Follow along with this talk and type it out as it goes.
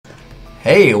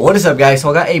Hey, what is up guys?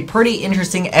 So I got a pretty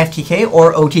interesting FTK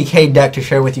or OTK deck to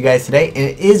share with you guys today.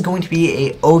 It is going to be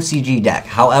a OCG deck.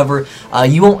 However,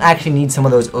 you won't actually need some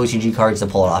of those OCG cards to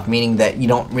pull it off, meaning that you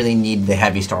don't really need the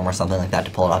Heavy Storm or something like that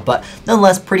to pull it off. But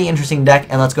nonetheless, pretty interesting deck,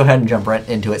 and let's go ahead and jump right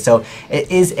into it. So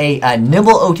it is a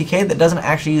Nimble OTK that doesn't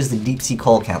actually use the Deep Sea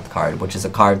Cold Camp card, which is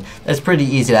a card that's pretty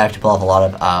easy to actually pull off a lot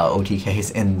of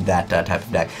OTKs in that type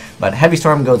of deck. But Heavy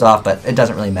Storm goes off, but it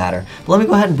doesn't really matter. But let me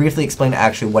go ahead and briefly explain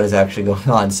actually what is actually going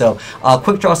on. So,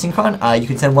 Quick Draw Synchron, you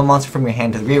can send one monster from your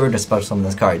hand to the graveyard to special summon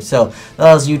this card. So, that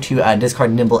allows you to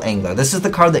discard Nimble Angler. This is the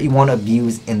card that you want to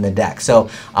abuse in the deck. So,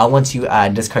 once you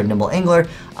discard Nimble Angler,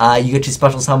 you get to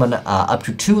special summon up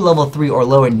to 2 level 3 or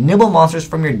lower Nimble monsters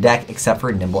from your deck except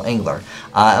for Nimble Angler.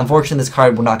 Unfortunately, this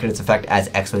card will not get its effect as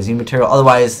XYZ material.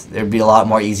 Otherwise, there would be a lot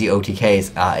more easy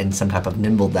OTKs in some type of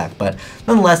Nimble deck. But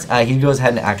nonetheless, he goes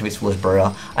ahead and activates Foolish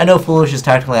Burial. I know Foolish is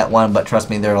technically at 1, but trust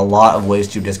me, there are a lot of ways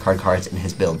to discard cards in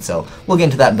his build. So we'll get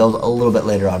into that build a little bit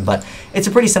later on. But it's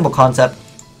a pretty simple concept.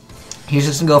 He's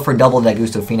just going to go for double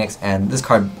Dagusto Phoenix, and this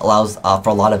card allows for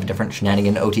a lot of different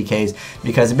shenanigan OTKs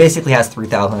because it basically has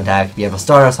 3,000 attack. If you have a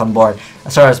Stardust on board, a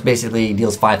Stardust basically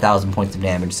deals 5,000 points of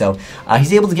damage. So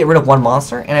he's able to get rid of one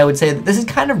monster, and I would say that this is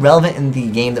kind of relevant in the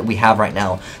game that we have right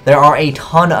now. There are a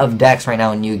ton of decks right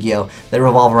now in Yu-Gi-Oh! That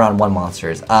revolve around one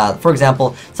monsters. For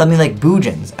example, something like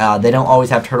Boojins. They don't always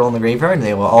have Turtle in the graveyard, and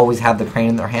they will always have the Crane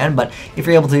in their hand, but if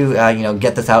you're able to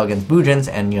get this out against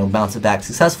Boojins and bounce it back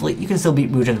successfully, you can still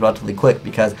beat Boojins relatively quick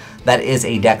because that is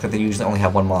a deck that they usually only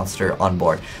have one monster on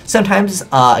board. Sometimes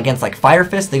against like Fire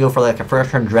Fist, they go for like a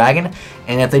first turn dragon,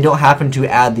 and if they don't happen to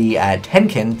add the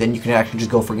Tenkin, then you can actually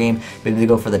just go for game. Maybe they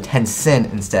go for the Tensin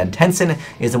instead. Tensin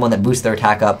is the one that boosts their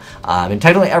attack up, and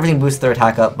technically everything boosts their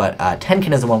attack up, but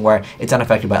Tenkin is the one where it's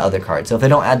unaffected by other cards. So if they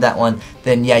don't add that one,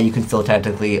 then yeah, you can still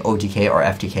technically OTK or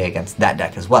FTK against that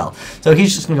deck as well. So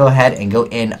he's just going to go ahead and go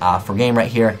in for game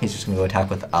right here. He's just going to go attack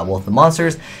with both the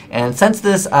monsters, and since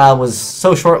this was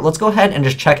so short, let's go ahead and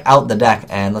just check out the deck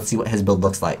and let's see what his build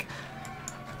looks like.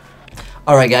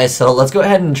 Alright guys, so let's go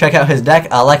ahead and check out his deck.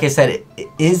 Like I said, it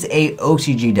is a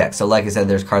OCG deck, so like I said,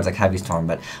 there's cards like Heavy Storm,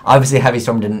 but obviously Heavy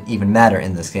Storm didn't even matter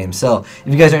in this game. So if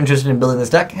you guys are interested in building this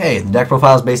deck, hey, the deck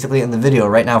profile is basically in the video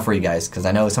right now for you guys, because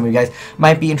I know some of you guys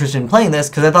might be interested in playing this,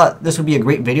 because I thought this would be a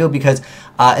great video, because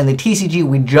in the TCG,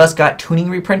 we just got tuning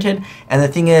reprinted, and the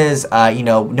thing is,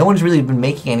 no one's really been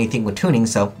making anything with tuning,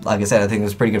 so like I said, I think it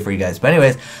was pretty good for you guys. But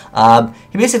anyways,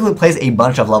 he basically plays a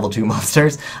bunch of level 2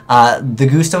 monsters. The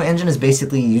Gusto engine is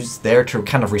basically used there to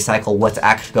kind of recycle what's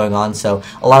actually going on. So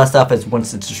a lot of stuff is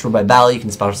once it's destroyed by battle, you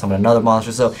can special summon another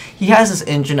monster. So he has this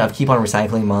engine of keep on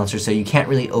recycling monsters, so you can't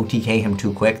really OTK him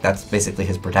too quick. That's basically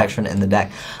his protection in the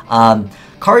deck.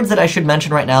 Cards that I should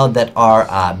mention right now that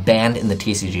are banned in the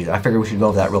TCG. I figured we should go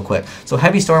over that real quick. So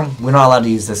Heavy Storm, we're not allowed to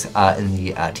use this in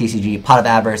the TCG. Pot of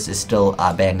Avarice is still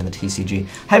banned in the TCG.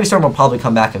 Heavy Storm will probably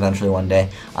come back eventually one day.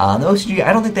 The OCG,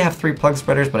 I don't think they have 3 plug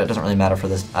spreaders, but it doesn't really matter for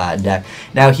this deck.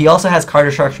 Now he also has Card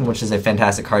Destruction, which is a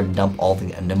fantastic card to dump all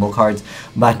the Nimble cards.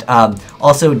 But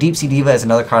also Deep Sea Diva is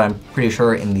another card I'm pretty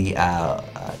sure in the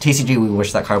TCG we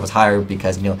wish that card was higher,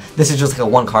 because this is just like a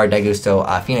 1 card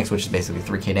Dagusto Phoenix, which is basically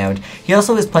 3k damage. He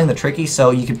also is playing the Tricky,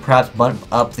 so you could perhaps bump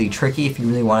up the Tricky if you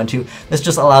really wanted to. This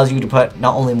just allows you to put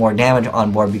not only more damage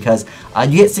on board, because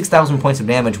you get 6,000 points of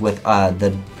damage with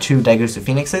the 2 Dagusto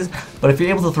Phoenixes, but if you're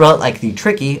able to throw out like the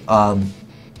Tricky,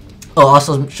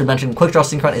 also should mention Quick Draw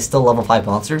Synchron is still level 5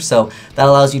 monster, so that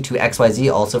allows you to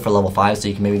XYZ also for level 5, so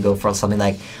you can maybe go for something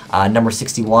like number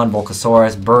 61,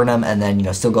 Volcasaurus, Burnham, and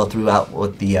then still go throughout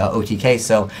with the OTK.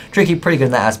 So Tricky, pretty good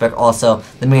in that aspect. Also,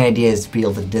 the main idea is to be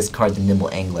able to discard the Nimble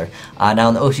Angler. Now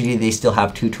in the OCG, they still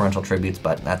have 2 Torrential Tributes,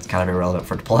 but that's kind of irrelevant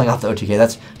for pulling off the OTK.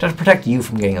 That's to protect you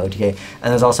from getting OTK.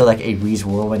 And there's also like a Reese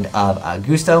Whirlwind of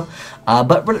Gusto.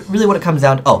 But really what it comes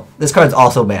down to, oh, this card's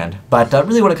also banned, but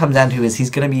really what it comes down to is he's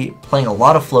going to be playing a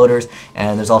lot of floaters,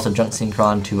 and there's also Junk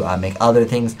Synchron to make other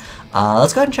things.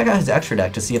 Let's go ahead and check out his extra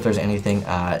deck to see if there's anything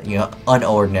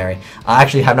unordinary. I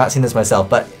actually have not seen this myself,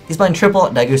 but he's playing triple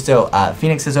Dagusto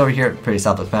Phoenixes over here. Pretty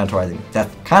self-explanatory. I think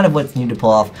that's kind of what's needed to pull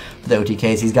off for the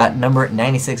OTKs. He's got number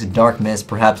 96 Dark Mist.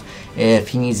 Perhaps if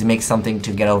he needs to make something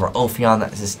to get over Ophion,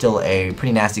 that is still a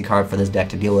pretty nasty card for this deck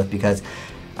to deal with, because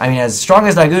I mean, as strong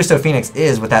as Dagusto Phoenix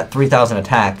is with that 3,000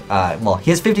 attack, well,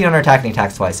 he has 1,500 attack and he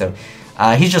attacks twice, so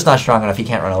he's just not strong enough. He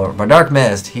can't run over. But Dark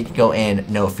Mist, he can go in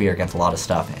no fear against a lot of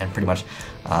stuff, and pretty much,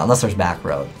 unless there's back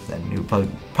row, then he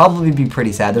would probably be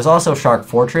pretty sad. There's also Shark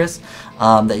Fortress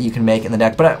that you can make in the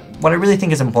deck, but what I really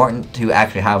think is important to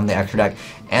actually have in the extra deck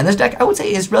And this deck, I would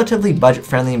say, is relatively budget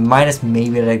friendly, minus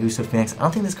maybe a Daguso Phoenix. I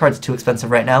don't think this card's too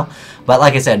expensive right now, but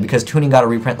like I said, because tuning got a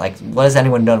reprint, like, what has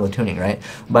anyone done with tuning, right?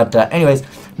 But anyways,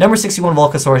 number 61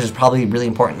 Volcasaurus is probably really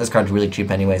important. This card's really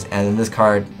cheap anyways, and then this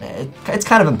card, it's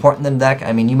kind of important in the deck.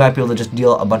 I mean, you might be able to just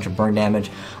deal a bunch of burn damage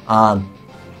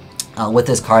with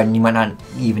this card, and you might not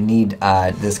even need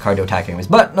this card to attack anyways.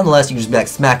 But nonetheless, you can just be like,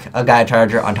 smack a Gaia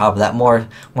Charger on top of that, more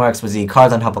XYZ,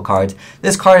 cards on top of cards.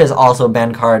 This card is also a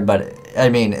banned card, but I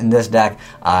mean, in this deck,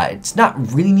 it's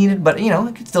not really needed, but, you know,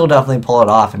 you could still definitely pull it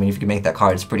off. I mean, if you can make that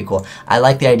card, it's pretty cool. I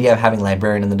like the idea of having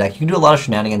Librarian in the deck. You can do a lot of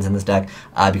shenanigans in this deck,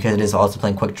 because it is also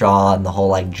playing Quick Draw and the whole,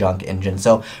 like, junk engine.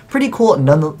 So, pretty cool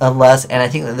nonetheless, and I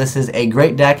think that this is a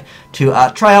great deck to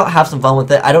try out, have some fun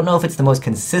with it. I don't know if it's the most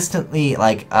consistently,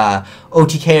 like,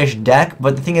 OTK-ish deck,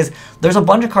 but the thing is, there's a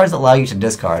bunch of cards that allow you to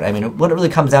discard. I mean, what it really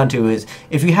comes down to is,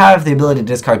 if you have the ability to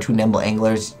discard 2 Nimble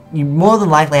Anglers, you more than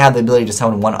likely have the ability to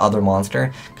summon one other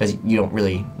monster, because you don't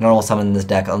really normal summon this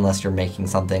deck unless you're making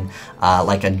something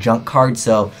like a junk card.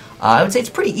 So I would say it's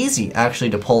pretty easy actually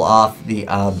to pull off the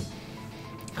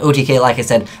OTK, like I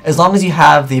said, as long as you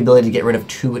have the ability to get rid of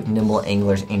 2 Nimble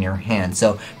Anglers in your hand.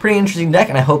 So pretty interesting deck,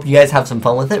 and I hope you guys have some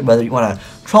fun with it, whether you want to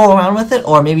troll around with it,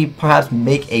 or maybe perhaps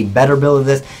make a better build of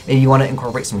this. Maybe you want to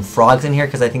incorporate some frogs in here,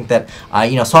 because I think that,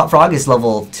 you know, Swap Frog is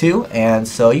level 2, and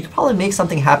so you could probably make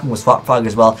something happen with Swap Frog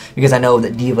as well, because I know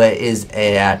that Diva is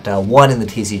at 1 in the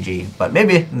TCG, but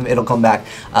maybe it'll come back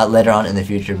later on in the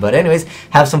future. But anyways,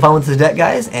 have some fun with this deck,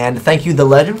 guys, and thank you, The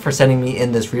Legend, for sending me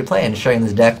in this replay and sharing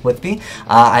this deck with me.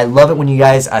 I love it when you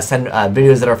guys send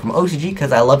videos that are from OCG,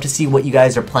 because I love to see what you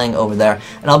guys are playing over there,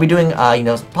 and I'll be doing, you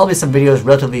know, probably some videos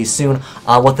relatively soon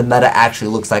on what the meta actually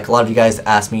looks like. A lot of you guys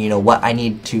ask me, you know, what I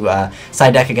need to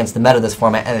side deck against the meta of this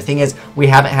format, and the thing is, we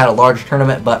haven't had a large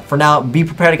tournament, but for now, be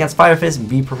prepared against Fire Fist,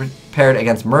 be prepared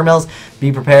against Mermills,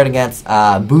 be prepared against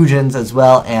Boojins as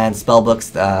well, and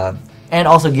Spellbooks, and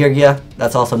also Geargia.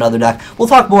 That's also another deck. We'll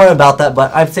talk more about that,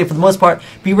 but I'd say for the most part,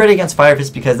 be ready against Fire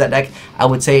Fist, because that deck, I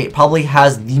would say, probably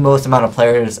has the most amount of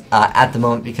players at the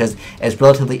moment, because it's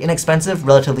relatively inexpensive,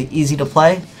 relatively easy to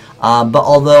play. But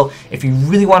although, if you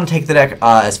really want to take the deck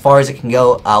as far as it can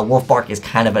go, Wolfbark is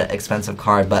kind of an expensive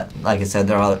card, but like I said,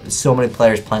 there are so many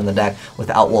players playing the deck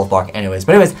without Wolfbark anyways.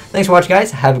 But anyways, thanks for watching,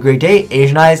 guys. Have a great day.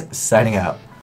 Asian Eyes, signing out.